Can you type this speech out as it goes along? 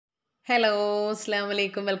Hello അസ്സലാമു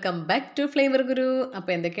അലൈക്കും welcome back to flavour ഗുരു.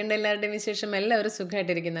 അപ്പോൾ എന്തൊക്കെയുണ്ട് എല്ലാവരുടെയും വിശേഷം? എല്ലാവരും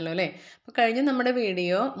സുഖമായിട്ടിരിക്കുന്നല്ലോ അല്ലേ? അപ്പോൾ കഴിഞ്ഞ നമ്മുടെ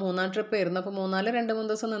വീഡിയോ മൂന്നാർ ട്രിപ്പ് ആയിരുന്നു. അപ്പോൾ മൂന്നാറിൽ 2-3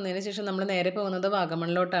 ദിവസം നിന്നതിന് ശേഷം നമ്മൾ നേരെ പോകുന്നത്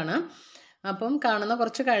വാഗമണിലോട്ടാണ്. അപ്പം കാണുന്ന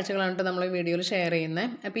കുറച്ച് കാഴ്ചകളാണ് കേട്ടോ നമ്മൾ ഈ വീഡിയോയിൽ ഷെയർ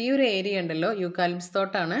ചെയ്യുന്നത്. അപ്പോൾ ഈ ഒരു ഏരിയ ഉണ്ടല്ലോ യൂക്കാലിപ്സ്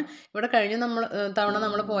തോട്ടാണ്. ഇവിടെ കഴിഞ്ഞ തവണ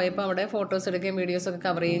നമ്മൾ പോയപ്പോൾ അവിടെ ഫോട്ടോസ് എടുക്കുകയും വീഡിയോസൊക്കെ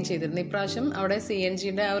കവർ ചെയ്യുകയും ചെയ്തിരുന്നു. ഇപ്രാവശ്യം അവിടെ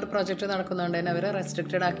CNGയുടെ ആ ഒരു പ്രോജക്റ്റ് നടക്കുന്നതുകൊണ്ട് തന്നെ അവർ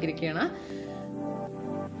റെസ്ട്രിക്റ്റഡ് ആക്കിയിരിക്കുകയാണ്.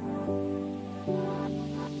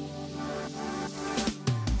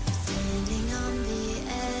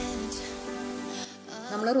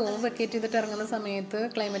 നമ്മൾ റൂം വെക്കേറ്റ് ചെയ്തിട്ട് ഇറങ്ങുന്ന സമയത്ത്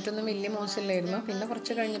ക്ലൈമറ്റ് ഒന്നും വലിയ മോശമില്ലായിരുന്നു. പിന്നെ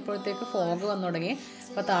കുറച്ച് കഴിഞ്ഞപ്പോഴത്തേക്ക് ഫോഗ് വന്നു തുടങ്ങി.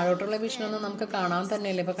 അപ്പോൾ താഴോട്ടുള്ള വിഷനൊന്നും നമുക്ക് കാണാൻ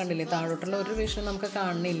തന്നെയില്ല. ഇപ്പോൾ കണ്ടില്ലേ, താഴോട്ടുള്ള ഒരു വിഷനും നമുക്ക്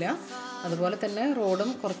കാണുന്നില്ല. അതുപോലെ തന്നെ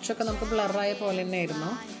റോഡും കുറച്ചൊക്കെ നമുക്ക് ബ്ലറായ പോലെ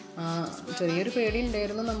തന്നെയായിരുന്നു. ചെറിയൊരു പേടി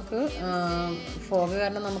ഉണ്ടായിരുന്നു നമുക്ക്. ഫോഗ്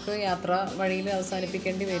കാരണം നമുക്ക് യാത്ര വഴിയിൽ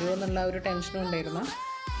അവസാനിപ്പിക്കേണ്ടി വരുമോ എന്നുള്ള ഒരു ടെൻഷനും ഉണ്ടായിരുന്നു.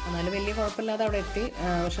 എന്നാലും വലിയ കുഴപ്പമില്ലാതെ അവിടെ എത്തി.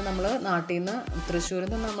 പക്ഷെ നമ്മൾ നാട്ടിൽ നിന്ന് തൃശ്ശൂരിൽ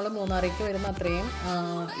നിന്ന് നമ്മൾ മൂന്നാറിലേക്ക് വരുന്ന അത്രയും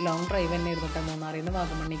ലോങ് ഡ്രൈവ് തന്നെ ആയിരുന്നു കേട്ടോ മൂന്നാറിൽ നിന്ന്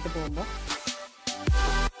വാഗമണ്ണിലേക്ക് പോകുമ്പോൾ.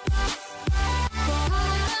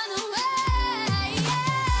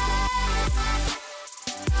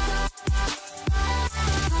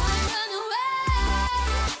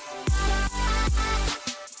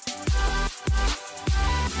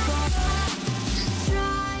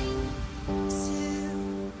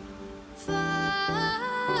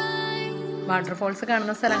 വാട്ടർഫോൾസ്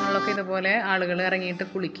കാണുന്ന സ്ഥലങ്ങളിലൊക്കെ ഇതുപോലെ ആളുകൾ ഇറങ്ങിയിട്ട്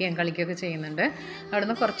കുളിക്കുകയും കളിക്കുകയൊക്കെ ചെയ്യുന്നുണ്ട്.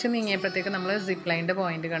 അവിടുന്ന് കുറച്ച് നീങ്ങിയപ്പോഴത്തേക്ക് നമ്മൾ സിപ്പ് ലൈനിൻ്റെ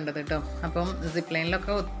പോയിന്റ് കണ്ടത് കേട്ടോ. അപ്പം സിപ്പ്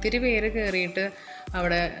ലൈനിലൊക്കെ ഒത്തിരി പേര് കയറിയിട്ട്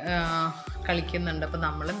അവിടെ കളിക്കുന്നുണ്ട്. അപ്പം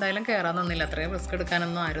നമ്മളെന്തായാലും കയറാൻ നിന്നില്ല. അത്രയും റിസ്ക്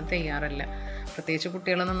എടുക്കാനൊന്നും ആരും തയ്യാറല്ല. പ്രത്യേകിച്ച്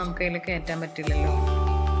കുട്ടികളൊന്നും നമുക്ക് അതിൽ കയറ്റാൻ പറ്റില്ലല്ലോ.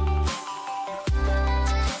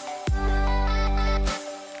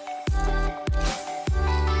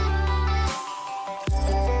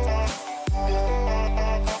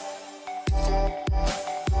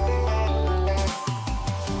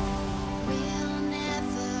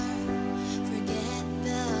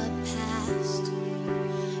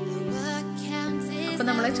 അപ്പം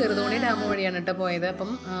നമ്മൾ ചെറുതോണി ഡാം വഴിയാണ് കേട്ടോ പോയത്. അപ്പം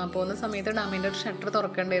പോകുന്ന സമയത്ത് ഡാമിൻ്റെ ഒരു ഷട്ടർ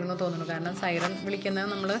തുറക്കേണ്ടായിരുന്നു തോന്നുന്നു. കാരണം സൈറൻ വിളിക്കുന്നത്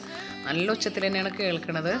നമ്മൾ നല്ല ഉച്ചത്തിൽ തന്നെയാണ്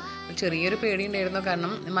കേൾക്കുന്നത്. ചെറിയൊരു പേടി ഉണ്ടായിരുന്നു.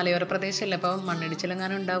 കാരണം മലയോര പ്രദേശമല്ല, അപ്പോൾ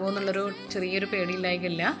മണ്ണിടിച്ചിലെങ്ങാനും ഉണ്ടാവുമോ എന്നുള്ളൊരു ചെറിയൊരു പേടി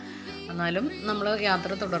ഇല്ലായില്ല. എന്നാലും നമ്മൾ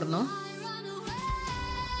യാത്ര തുടർന്നു.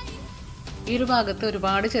 ഈ ഒരു ഭാഗത്ത്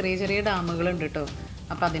ഒരുപാട് ചെറിയ ചെറിയ ഡാമുകളുണ്ട് കേട്ടോ.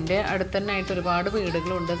 അപ്പം അതിൻ്റെ അടുത്ത് തന്നെ ആയിട്ട് ഒരുപാട്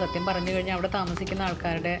വീടുകളുണ്ട്. സത്യം പറഞ്ഞു കഴിഞ്ഞാൽ അവിടെ താമസിക്കുന്ന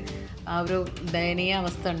ആൾക്കാരുടെ ആ ഒരു ദയനീയ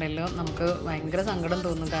അവസ്ഥ ഉണ്ടല്ലോ, നമുക്ക് ഭയങ്കര സങ്കടം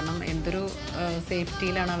തോന്നും. കാരണം എന്തൊരു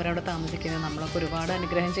സേഫ്റ്റിയിലാണ് അവരവിടെ താമസിക്കുന്നത്. നമ്മളൊക്കെ ഒരുപാട്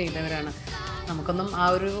അനുഗ്രഹം ചെയ്തവരാണ്. നമുക്കൊന്നും ആ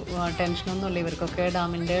ഒരു ടെൻഷനൊന്നുമില്ല. ഇവർക്കൊക്കെ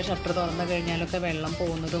ഡാമിൻ്റെ ഷട്ടർ തുറന്നു കഴിഞ്ഞാലൊക്കെ വെള്ളം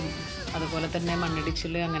പോകുന്നതും അതുപോലെ തന്നെ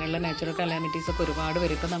മണ്ണിടിച്ചിൽ അങ്ങനെയുള്ള നാച്ചുറൽ കലാമിറ്റീസൊക്കെ ഒരുപാട്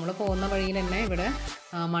വരും. ഇപ്പം നമ്മൾ പോകുന്ന വഴിയിൽ തന്നെ ഇവിടെ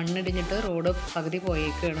മണ്ണിടിഞ്ഞിട്ട് റോഡ് പകുതി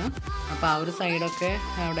പോയേക്കാണ്. അപ്പോൾ ആ ഒരു സൈഡൊക്കെ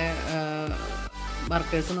അവിടെ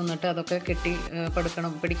വർക്കേഴ്സ് നിന്നിട്ട് അതൊക്കെ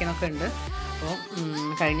പിടിക്കണമൊക്കെ ഉണ്ട്. അപ്പോൾ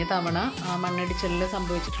കഴിഞ്ഞ തവണ മണ്ണിടിച്ചിലിൽ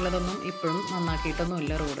സംഭവിച്ചിട്ടുള്ളതൊന്നും ഇപ്പോഴും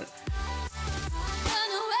നന്നാക്കിയിട്ടൊന്നുമില്ല റോഡ്.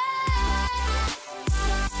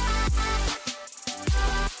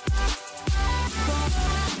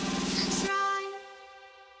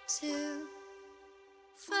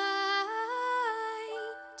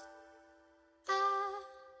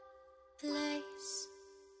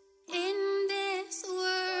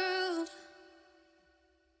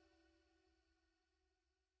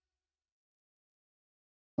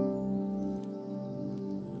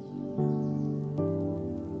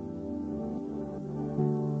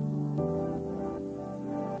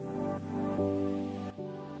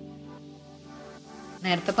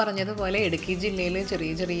 നേരത്തെ പറഞ്ഞതുപോലെ ഇടുക്കി ജില്ലയിൽ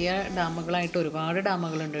ചെറിയ ചെറിയ ഡാമുകളായിട്ട് ഒരുപാട്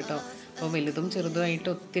ഡാമുകളുണ്ട് കേട്ടോ. അപ്പോൾ വലുതും ചെറുതുമായിട്ട്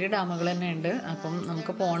ഒത്തിരി ഡാമുകൾ തന്നെ ഉണ്ട്. അപ്പം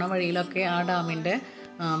നമുക്ക് പോണ വഴിയിലൊക്കെ ആ ഡാമിൻ്റെ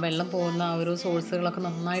വെള്ളം പോകുന്ന ആ ഒരു സോഴ്സുകളൊക്കെ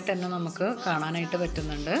നന്നായിട്ട് തന്നെ നമുക്ക് കാണാനായിട്ട്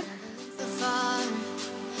പറ്റുന്നുണ്ട്.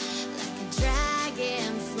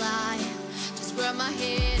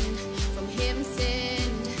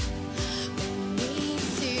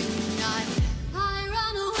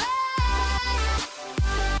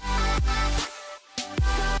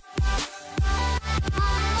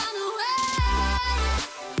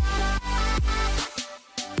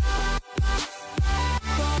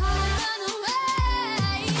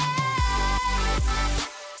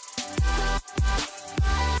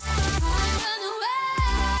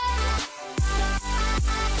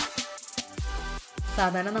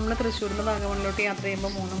 സാധാരണ നമ്മൾ തൃശ്ശൂരിൽ നിന്ന് വാഗമണിലോട്ട് യാത്ര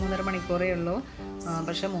ചെയ്യുമ്പോൾ 3-3.5 മണിക്കൂറേ ഉള്ളൂ.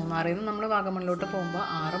 പക്ഷേ മൂന്നാറിൽ നിന്ന് നമ്മൾ വാഗമണിലോട്ട് പോകുമ്പോൾ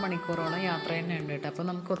 6 മണിക്കൂറോളം യാത്ര തന്നെ ഉണ്ട് കേട്ടോ. അപ്പോൾ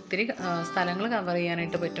നമുക്ക് ഒത്തിരി സ്ഥലങ്ങൾ കവർ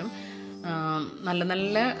ചെയ്യാനായിട്ട് പറ്റും. നല്ല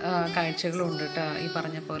നല്ല കാഴ്ചകളും ഉണ്ട് കേട്ടോ ഈ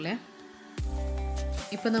പറഞ്ഞ പോലെ.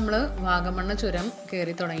 ഇപ്പോൾ നമ്മൾ വാഗമണ്ണ് ചുരം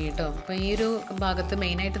കയറി തുടങ്ങി കേട്ടോ. അപ്പോൾ ഈ ഒരു ഭാഗത്ത്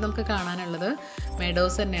മെയിനായിട്ട് നമുക്ക് കാണാനുള്ളത്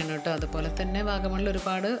മെഡോസ് തന്നെയാണ് കേട്ടോ. അതുപോലെ തന്നെ വാഗമണ്ണിൽ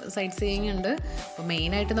ഒരുപാട് സൈറ്റ് സീയിങ് ഉണ്ട്. അപ്പോൾ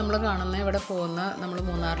മെയിനായിട്ട് നമ്മൾ കാണുന്ന ഇവിടെ പോകുന്ന നമ്മൾ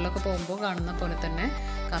മൂന്നാറിലൊക്കെ പോകുമ്പോൾ കാണുന്ന പോലെ തന്നെ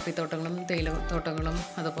കാപ്പിത്തോട്ടങ്ങളും തേയില തോട്ടങ്ങളും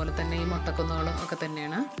അതുപോലെ തന്നെ ഈ മുട്ടക്കുന്നുകളും ഒക്കെ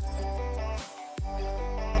തന്നെയാണ്.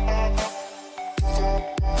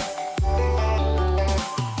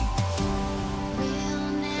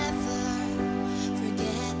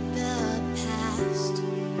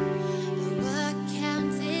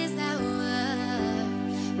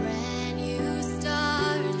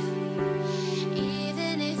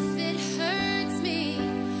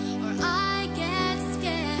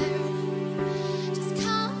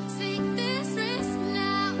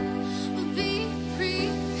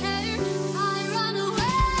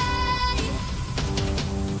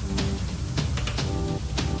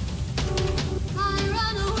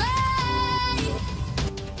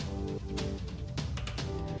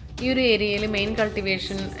 ഈ ഒരു ഏരിയയിൽ മെയിൻ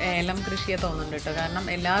കൾട്ടിവേഷൻ ഏലം കൃഷിയെ തോന്നുന്നുണ്ട് കേട്ടോ. കാരണം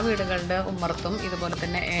എല്ലാ വീടുകളുടെ ഉമ്മറത്തും ഇതുപോലെ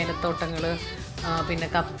തന്നെ ഏലത്തോട്ടങ്ങൾ, പിന്നെ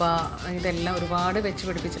കപ്പ, ഇതെല്ലാം ഒരുപാട് വെച്ച്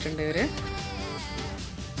പിടിപ്പിച്ചിട്ടുണ്ട് ഇവർ.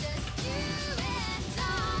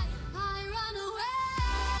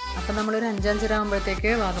 അപ്പം നമ്മളൊരു 5:05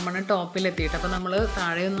 ആകുമ്പോഴത്തേക്ക് വാഗമൺ ടോപ്പിലെത്തിയിട്ട്, അപ്പോൾ നമ്മൾ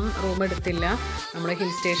താഴെയൊന്നും റൂം എടുത്തില്ല. നമ്മൾ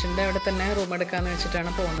ഹിൽ സ്റ്റേഷൻ്റെ അവിടെ തന്നെ റൂം എടുക്കാമെന്ന്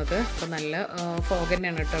വെച്ചിട്ടാണ് പോകുന്നത്. അപ്പോൾ നല്ല ഫോഗ്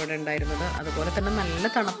തന്നെയാണ് കേട്ടോ അവിടെ ഉണ്ടായിരുന്നത്. അതുപോലെ തന്നെ നല്ല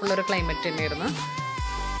തണുപ്പുള്ളൊരു ക്ലൈമറ്റ് തന്നെയായിരുന്നു.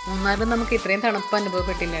 മൂന്നാറിൽ നമുക്ക് ഇത്രയും തണുപ്പ്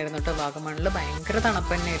അനുഭവപ്പെട്ടില്ലായിരുന്നു കേട്ടോ. വാഗമണ്ണിൽ ഭയങ്കര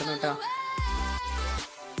തണുപ്പ് തന്നെയായിരുന്നു കേട്ടോ.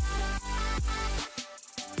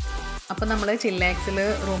 അപ്പം നമ്മൾ ചില്ലാക്സിൽ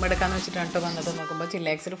റൂം എടുക്കാമെന്ന് വെച്ചിട്ടാണ് കേട്ടോ വന്നത്. നോക്കുമ്പോൾ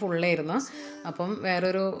ചില്ലാക്സിൽ ഫുള്ളായിരുന്നു. അപ്പം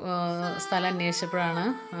വേറൊരു സ്ഥലം അന്വേഷിച്ചപ്പോഴാണ്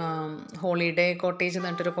ഹോളിഡേ കോട്ടേജ്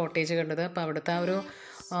എന്നിട്ടൊരു കോട്ടേജ് കണ്ടത്. അപ്പോൾ അവിടുത്തെ ആ ഒരു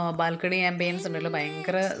ബാൽക്കണി ആംബിയൻസ് ഉണ്ടല്ലോ,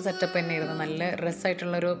 ഭയങ്കര സെറ്റപ്പ് തന്നെയായിരുന്നു. നല്ല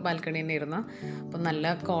രസമായിട്ടുള്ളൊരു ബാൽക്കണി തന്നെയായിരുന്നു. അപ്പം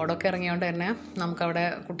നല്ല കോടൊക്കെ ഇറങ്ങിയോണ്ട് തന്നെ നമുക്കവിടെ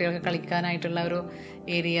കുട്ടികൾക്ക് കളിക്കാനായിട്ടുള്ള ഒരു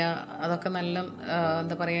ഏരിയ അതൊക്കെ നല്ല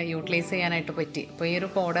എന്താ പറയുക യൂട്ടിലൈസ് ചെയ്യാനായിട്ട് പറ്റി. അപ്പോൾ ഈ ഒരു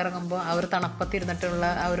കോട ഇറങ്ങുമ്പോൾ ആ ഒരു തണുപ്പത്തിരുന്നിട്ടുള്ള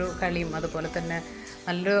ആ ഒരു കളിയും അതുപോലെ തന്നെ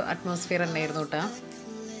നല്ലൊരു അറ്റ്മോസ്ഫിയർ തന്നെയായിരുന്നു കേട്ടോ.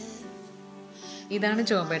 ഇതാണ്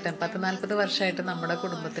ജോബേട്ടൻ. 10-40 വർഷമായിട്ട് നമ്മുടെ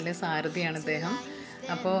കുടുംബത്തിലെ സാരഥിയാണ് ഇദ്ദേഹം.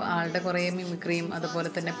 അപ്പോൾ ആളുടെ കുറേ മിമിക്രിയും അതുപോലെ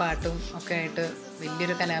തന്നെ പാട്ടും ഒക്കെ ആയിട്ട്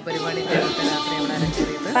വലിയൊരു കലാപരിപാടി രാത്രി അവിടെ അറേഞ്ച്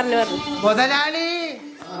ചെയ്ത്. മുതലാളി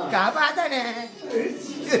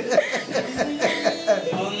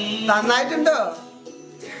നന്നായിട്ടുണ്ടോ?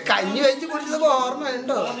 കഞ്ഞി വെച്ച് കുടിച്ചത്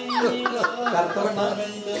ഓർമ്മയുണ്ടോ?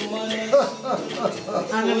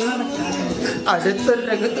 അടുത്തൊരു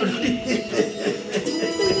രംഗത്തുണ്ട്.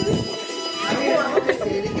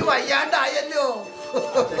 എനിക്ക് വയ്യാണ്ടായല്ലോ.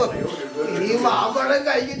 ഈ മാമ്പഴം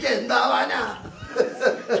കഴിഞ്ഞിട്ട് എന്താവാനാ?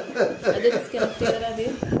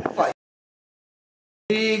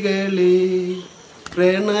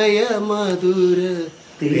 പ്രണയമധുര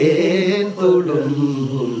തേൻ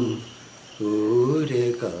തൊടുമ്പും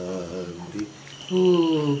സൂര്യകാന്തി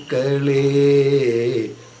പൂക്കളേ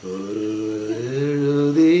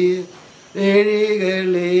എഴുതിയ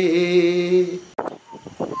എഴികളേ.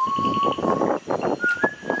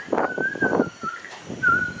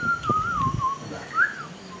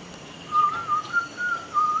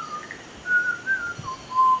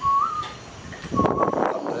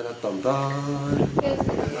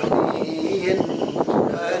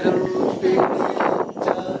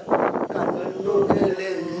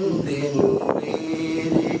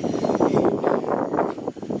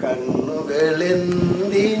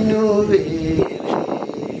 കണ്ണുകളെന്തിനു വേറെ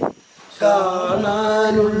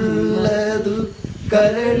കാണാനുള്ളതു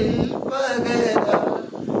കരളിൽ പകരാ.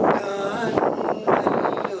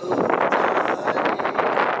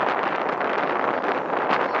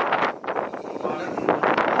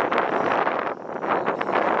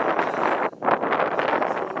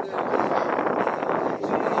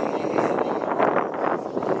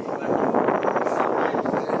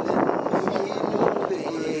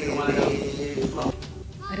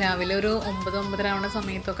 രാവിലെ ഒരു 9-9:30 ആവുന്ന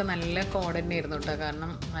സമയത്തൊക്കെ നല്ല കോട തന്നെയായിരുന്നു കേട്ടോ.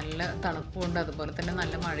 കാരണം നല്ല തണുപ്പുണ്ട്, അതുപോലെ തന്നെ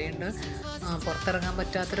നല്ല മഴയുണ്ട്. പുറത്തിറങ്ങാൻ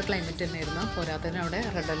പറ്റാത്തൊരു ക്ലൈമറ്റ് തന്നെയായിരുന്നു. പോരാത്തതിന് അവിടെ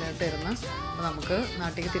റെഡ് അലേർട്ട് ആയിരുന്നു. അപ്പോൾ നമുക്ക്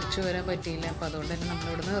നാട്ടിലേക്ക് തിരിച്ചു വരാൻ പറ്റിയില്ല. അപ്പോൾ അതുകൊണ്ട് തന്നെ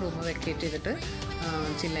നമ്മളിവിടുന്ന് റൂം വെക്കേറ്റ് ചെയ്തിട്ട്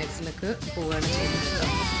ചില്ലാക്സിലേക്ക് പോവുകയാണ് ചെയ്യുന്നത്.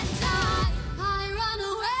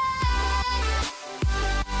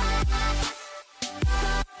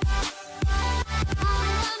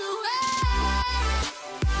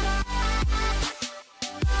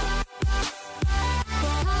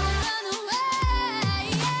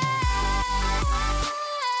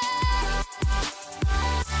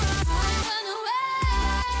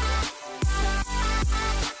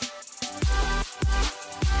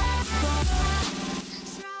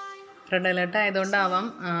 റെഡ് അലേർട്ട് ആയതുകൊണ്ടാവാം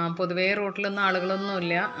പൊതുവേ റോട്ടിലൊന്നും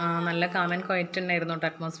ആളുകളൊന്നുമില്ല. നല്ല കാം ആൻഡ് ക്വയറ്റ് ഉണ്ടായിരുന്നു കേട്ടോ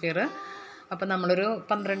അറ്റ്മോസ്ഫിയർ. അപ്പോൾ നമ്മളൊരു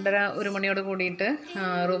 12:30 മണിയോട് കൂടിയിട്ട്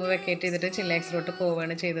റൂം വെക്കേറ്റ് ചെയ്തിട്ട് ചില്ലാക്സിലോട്ട്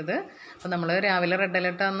പോവുകയാണ് ചെയ്തത്. അപ്പോൾ നമ്മൾ രാവിലെ റെഡ്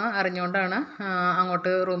അലേർട്ടാന്ന് അറിഞ്ഞുകൊണ്ടാണ്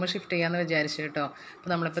അങ്ങോട്ട് റൂം ഷിഫ്റ്റ് ചെയ്യാമെന്ന് വിചാരിച്ചു കേട്ടോ.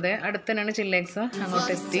 അപ്പോൾ നമ്മളിപ്പോൾ ഇത് അടുത്ത് തന്നെയാണ് ചില്ലാക്സ്,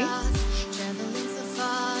 അങ്ങോട്ട് എത്തി.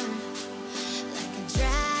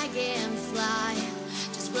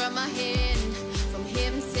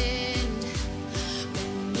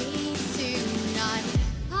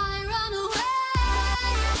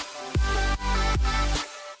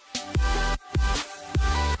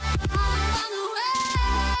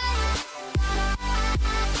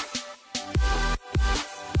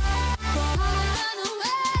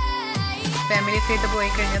 ഫാമിലിയൊക്കെ ആയിട്ട് പോയി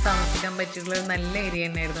കഴിഞ്ഞാൽ താമസിക്കാൻ പറ്റിയിട്ടുള്ള ഒരു നല്ല ഏരിയ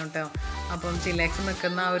തന്നെയായിരുന്നു കേട്ടോ. അപ്പം ചില്ലാക്സ്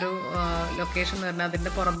നിൽക്കുന്ന ആ ഒരു ലൊക്കേഷൻ എന്ന് പറഞ്ഞാൽ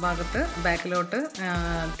അതിൻ്റെ പുറം ഭാഗത്ത് ബാക്കിലോട്ട്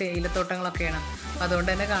തേയിലത്തോട്ടങ്ങളൊക്കെയാണ്. അപ്പോൾ അതുകൊണ്ട്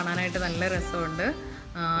തന്നെ കാണാനായിട്ട് നല്ല രസമുണ്ട്.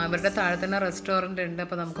 ഇവരുടെ താഴെ തന്നെ റെസ്റ്റോറൻറ്റ് ഉണ്ട്.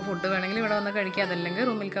 അപ്പോൾ നമുക്ക് ഫുഡ് വേണമെങ്കിൽ ഇവിടെ വന്ന് കഴിക്കാം, അതല്ലെങ്കിൽ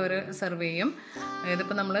റൂമിലേക്ക് അവർ സെർവ് ചെയ്യും.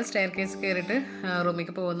 ഇതിപ്പോൾ നമ്മൾ സ്റ്റെയർ കേസ് കയറിയിട്ട്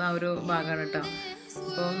റൂമിലേക്ക് പോകുന്ന ആ ഒരു ഭാഗമാണ് കേട്ടോ.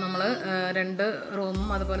 അപ്പോൾ നമ്മൾ 2 റൂമും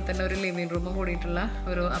അതുപോലെ തന്നെ ഒരു ലിവിങ് റൂമും കൂടിയിട്ടുള്ള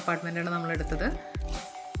ഒരു അപ്പാർട്ട്മെൻറ്റാണ് നമ്മളെടുത്തത്.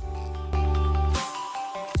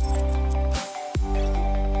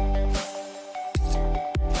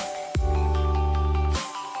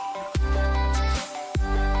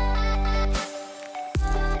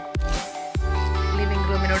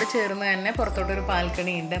 ചേർന്ന് തന്നെ പുറത്തോട്ടൊരു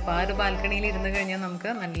ബാൽക്കണി ഉണ്ട്. അപ്പോൾ ആ ഒരു ബാൽക്കണിയിൽ ഇരുന്ന് കഴിഞ്ഞാൽ നമുക്ക്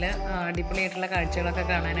നല്ല അടിപൊളിയായിട്ടുള്ള കാഴ്ചകളൊക്കെ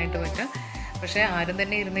കാണാനായിട്ട് പറ്റും. പക്ഷേ ആരും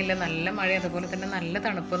തന്നെ ഇരുന്നില്ല, നല്ല മഴ അതുപോലെ തന്നെ നല്ല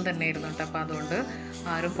തണുപ്പും തന്നെ ആയിരുന്നു കേട്ടോ. അപ്പോൾ അതുകൊണ്ട്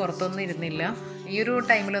ആരും പുറത്തൊന്നും ഇരുന്നില്ല. ഈ ഒരു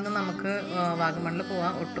ടൈമിലൊന്നും നമുക്ക് വാഗമണിൽ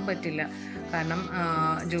പോകാൻ ഒട്ടും പറ്റില്ല. കാരണം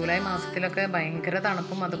ജൂലൈ മാസത്തിലൊക്കെ ഭയങ്കര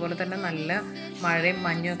തണുപ്പും അതുപോലെ തന്നെ നല്ല മഴയും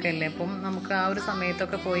മഞ്ഞും ഒക്കെ അല്ലേ. അപ്പം നമുക്ക് ആ ഒരു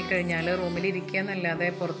സമയത്തൊക്കെ പോയി കഴിഞ്ഞാൽ റൂമിലിരിക്കുക എന്നല്ലാതെ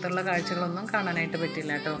പുറത്തുള്ള കാഴ്ചകളൊന്നും കാണാനായിട്ട്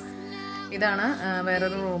പറ്റില്ല കേട്ടോ. ഇതാണ്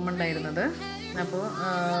വേറൊരു റൂം ഉണ്ടായിരുന്നത്. അപ്പോൾ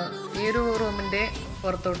ഈ ഒരു റൂമിൻ്റെ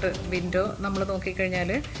പുറത്തോട്ട് വിൻഡോ നമ്മൾ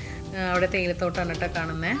നോക്കിക്കഴിഞ്ഞാൽ അവിടെ തേയിലത്തോട്ടാണ് കേട്ടോ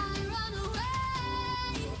കാണുന്നത്.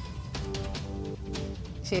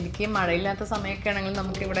 ശരിക്കും മഴയില്ലാത്ത സമയമൊക്കെ ആണെങ്കിൽ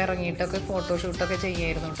നമുക്ക് ഇവിടെ ഇറങ്ങിയിട്ടൊക്കെ ഫോട്ടോഷൂട്ടൊക്കെ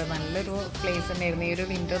ചെയ്യായിരുന്നു കേട്ടോ. നല്ലൊരു പ്ലേസ് തന്നെയായിരുന്നു ഈ ഒരു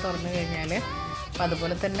വിൻഡോ തുറന്നു കഴിഞ്ഞാൽ. അപ്പോൾ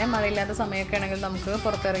അതുപോലെ തന്നെ മഴയില്ലാത്ത സമയമൊക്കെ ആണെങ്കിൽ നമുക്ക്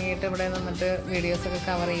പുറത്തിറങ്ങിയിട്ട് ഇവിടെ നിന്നിട്ട് വീഡിയോസൊക്കെ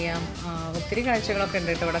കവർ ചെയ്യാം. ഒത്തിരി കാഴ്ചകളൊക്കെ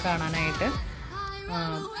ഉണ്ട് കേട്ടോ ഇവിടെ കാണാനായിട്ട്.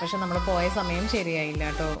 പക്ഷെ നമ്മൾ പോയ സമയം ശരിയായില്ല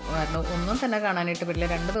കേട്ടോ. കാരണം ഒന്നും തന്നെ കാണാനായിട്ട് പറ്റില്ല.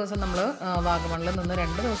 2 ദിവസം നമ്മൾ വാഗമണിൽ നിന്ന്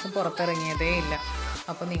 2 ദിവസം പുറത്തിറങ്ങിയതേ ഇല്ല.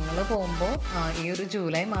 അപ്പോൾ നിങ്ങൾ പോകുമ്പോൾ ഈ ഒരു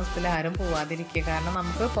ജൂലൈ മാസത്തിൽ ആരും പോവാതിരിക്കുക. കാരണം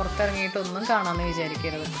നമുക്ക് പുറത്തിറങ്ങിയിട്ടൊന്നും കാണാമെന്ന്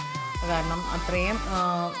വിചാരിക്കരുത്. കാരണം അത്രയും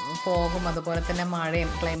ഫോഗും അതുപോലെ തന്നെ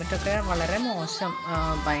മഴയും ക്ലൈമറ്റൊക്കെ വളരെ മോശം,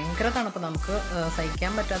 ഭയങ്കര തണുപ്പ്, നമുക്ക്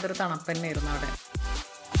സഹിക്കാൻ പറ്റാത്തൊരു തണുപ്പ് തന്നെയായിരുന്നു അവിടെ.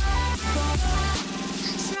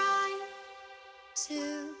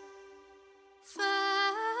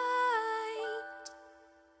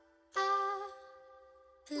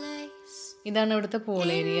 ഇതാണ് ഇവിടുത്തെ പൂൾ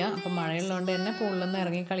ഏരിയ. അപ്പോൾ മഴയുള്ളതുകൊണ്ട് തന്നെ പൂളിലൊന്നും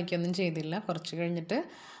ഇറങ്ങി കളിക്കൊന്നും ചെയ്തില്ല. കുറച്ച് കഴിഞ്ഞിട്ട്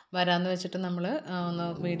വരാമെന്ന് വെച്ചിട്ട് നമ്മൾ ഒന്ന്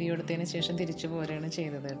വീഡിയോ എടുത്തതിന് ശേഷം തിരിച്ചു പോരുകയാണ്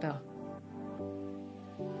ചെയ്തത് കേട്ടോ.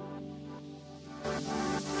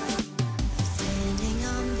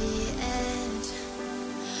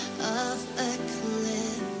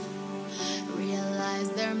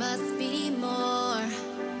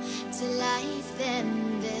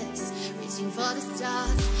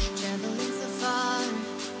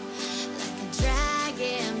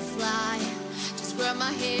 Grab my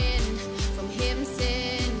hand from him,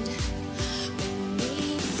 send me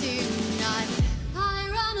tonight. I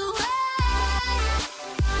run away.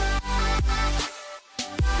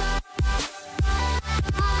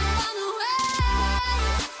 I run away. I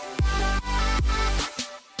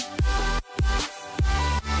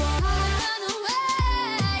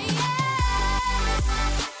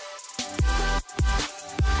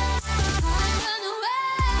run away.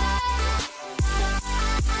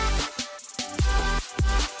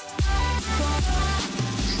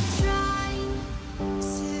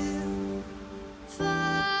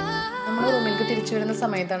 തിരിച്ചു വരുന്ന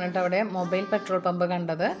സമയത്താണ് കേട്ടോ അവിടെ മൊബൈൽ പെട്രോൾ പമ്പ്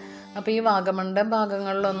കണ്ടത്. അപ്പോൾ ഈ വാഗമണിൻ്റെ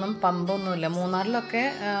ഭാഗങ്ങളിലൊന്നും പമ്പൊന്നുമില്ല. മൂന്നാറിലൊക്കെ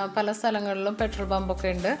പല സ്ഥലങ്ങളിലും പെട്രോൾ പമ്പൊക്കെ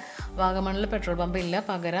ഉണ്ട്. വാഗമണിൽ പെട്രോൾ പമ്പ് ഇല്ല,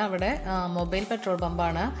 പകരം അവിടെ മൊബൈൽ പെട്രോൾ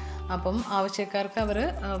പമ്പാണ്. അപ്പം ആവശ്യക്കാർക്ക് അവർ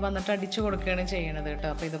വന്നിട്ട് അടിച്ചു കൊടുക്കുകയാണ് ചെയ്യണത് കേട്ടോ.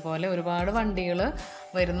 അപ്പോൾ ഇതുപോലെ ഒരുപാട് വണ്ടികൾ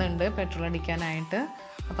വരുന്നുണ്ട് പെട്രോൾ അടിക്കാനായിട്ട്.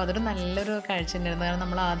 അപ്പോൾ അതൊരു നല്ലൊരു കാഴ്ച ഉണ്ടായിരുന്നു. കാരണം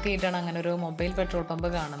നമ്മൾ ആദ്യമായിട്ടാണ് അങ്ങനെ ഒരു മൊബൈൽ പെട്രോൾ പമ്പ്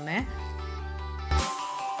കാണുന്നത്.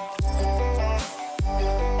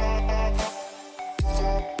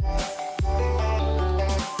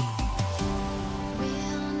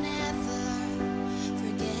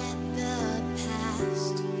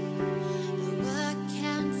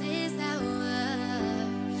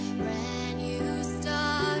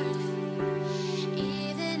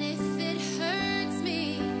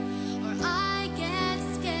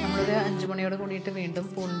 കൂട്ടുകാരനോട് കൂടിയിട്ട് വീണ്ടും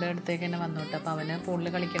പൂളിൻ്റെ അടുത്തേക്ക് തന്നെ വന്നോട്ടെ. അപ്പോൾ അവന് പൂളിൽ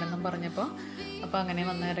കളിക്കണം എന്നും പറഞ്ഞപ്പോൾ അപ്പോൾ അങ്ങനെ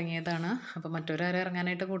വന്ന് ഇറങ്ങിയതാണ്. അപ്പോൾ മറ്റൊരാരും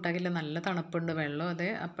ഇറങ്ങാനായിട്ട് കൂട്ടാക്കില്ല. നല്ല തണുപ്പുണ്ട്, വെള്ളം അതെ,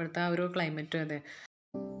 അപ്പോഴത്തെ ആ ഒരു ക്ലൈമറ്റും അതെ.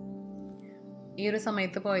 ഈ ഒരു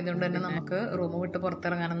സമയത്ത് പോയതുകൊണ്ട് തന്നെ നമുക്ക് റൂം വിട്ട്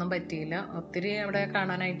പുറത്തിറങ്ങാനൊന്നും പറ്റിയില്ല. ഒത്തിരി അവിടെ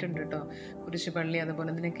കാണാനായിട്ടുണ്ട് കേട്ടോ. കുരിശുപള്ളി, അതുപോലെ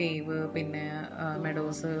തന്നെ കേവ്, പിന്നെ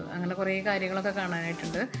മെഡോസ്, അങ്ങനെ കുറേ കാര്യങ്ങളൊക്കെ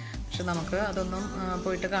കാണാനായിട്ടുണ്ട്. പക്ഷെ നമുക്ക് അതൊന്നും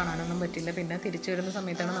പോയിട്ട് കാണാനൊന്നും പറ്റില്ല. പിന്നെ തിരിച്ചു വരുന്ന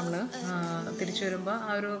സമയത്താണ് നമ്മൾ തിരിച്ചു വരുമ്പോൾ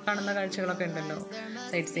ആ ഒരു കാണുന്ന കാഴ്ചകളൊക്കെ ഉണ്ടല്ലോ,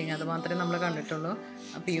 സൈറ്റ് സീയിങ്, അത് മാത്രമേ നമ്മൾ കണ്ടിട്ടുള്ളൂ.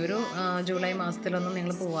 അപ്പോൾ ഈ ഒരു ജൂലൈ മാസത്തിലൊന്നും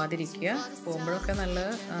നിങ്ങൾ പോവാതിരിക്കുക. പോകുമ്പോഴൊക്കെ നല്ല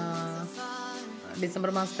ഡിസംബർ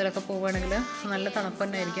മാസത്തിലൊക്കെ പോവുകയാണെങ്കിൽ നല്ല തണുപ്പ്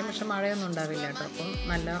തന്നെ ആയിരിക്കും. പക്ഷെ മഴയൊന്നും ഉണ്ടാവില്ല കേട്ടോ. അപ്പം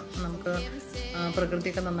നല്ല നമുക്ക്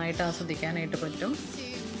പ്രകൃതിയൊക്കെ നന്നായിട്ട് ആസ്വദിക്കാനായിട്ട് പറ്റും.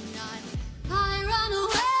 I run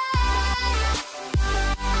away.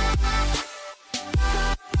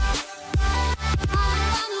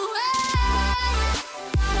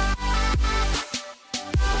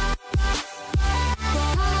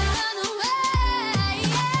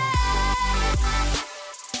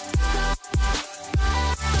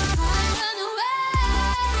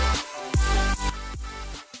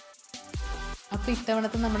 അപ്പോൾ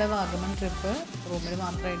ഇത്തവണത്തെ നമ്മുടെ വാഗമൺ ട്രിപ്പ് റൂമിൽ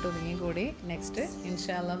മാത്രമായിട്ട് ഒതുങ്ങിക്കൂടി. നെക്സ്റ്റ്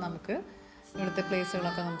ഇൻഷാല്ലാ നമുക്ക് ഇവിടുത്തെ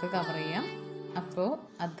പ്ലേസുകളൊക്കെ നമുക്ക് കവർ ചെയ്യാം. അപ്പോൾ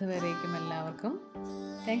അതുവരേക്കും എല്ലാവർക്കും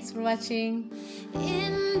thanks for watching.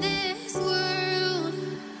 In this world,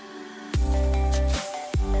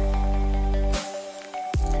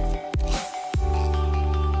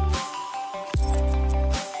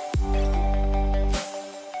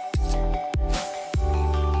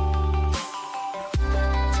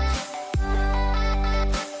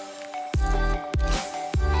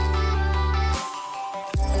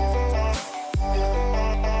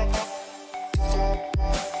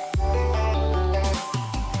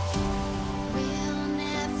 we'll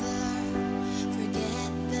never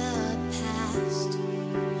forget the past.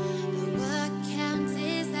 But what counts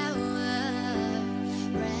is our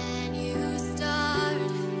brand new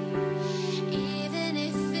start. Even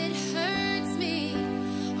if it hurts me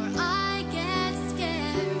or I get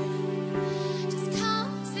scared, just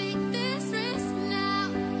come take this risk now.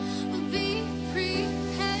 We'll be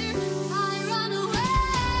prepared. I run away.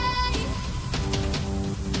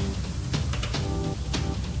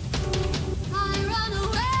 I run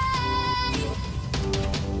away.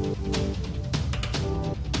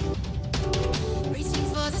 Reaching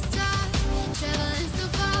for the stars, traveling so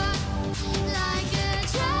far, like a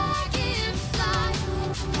dragonfly.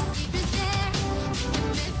 The secret's there,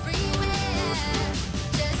 everywhere.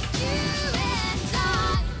 Just you and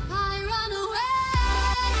I run away.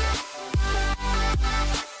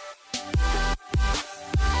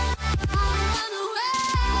 I run away.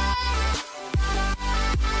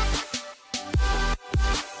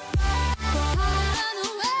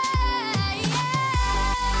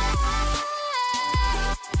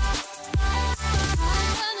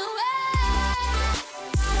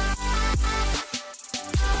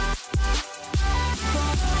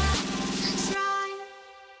 Try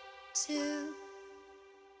to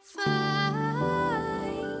find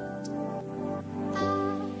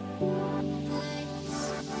a place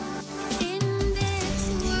in this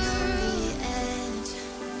world. Edge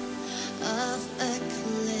of a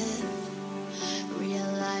cliff,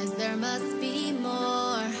 realize there must be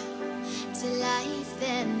more to life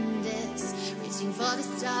than this. Reaching for the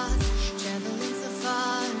stars, traveling so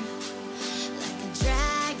far, like a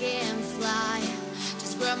dragonfly.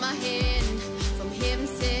 Just grab my hand.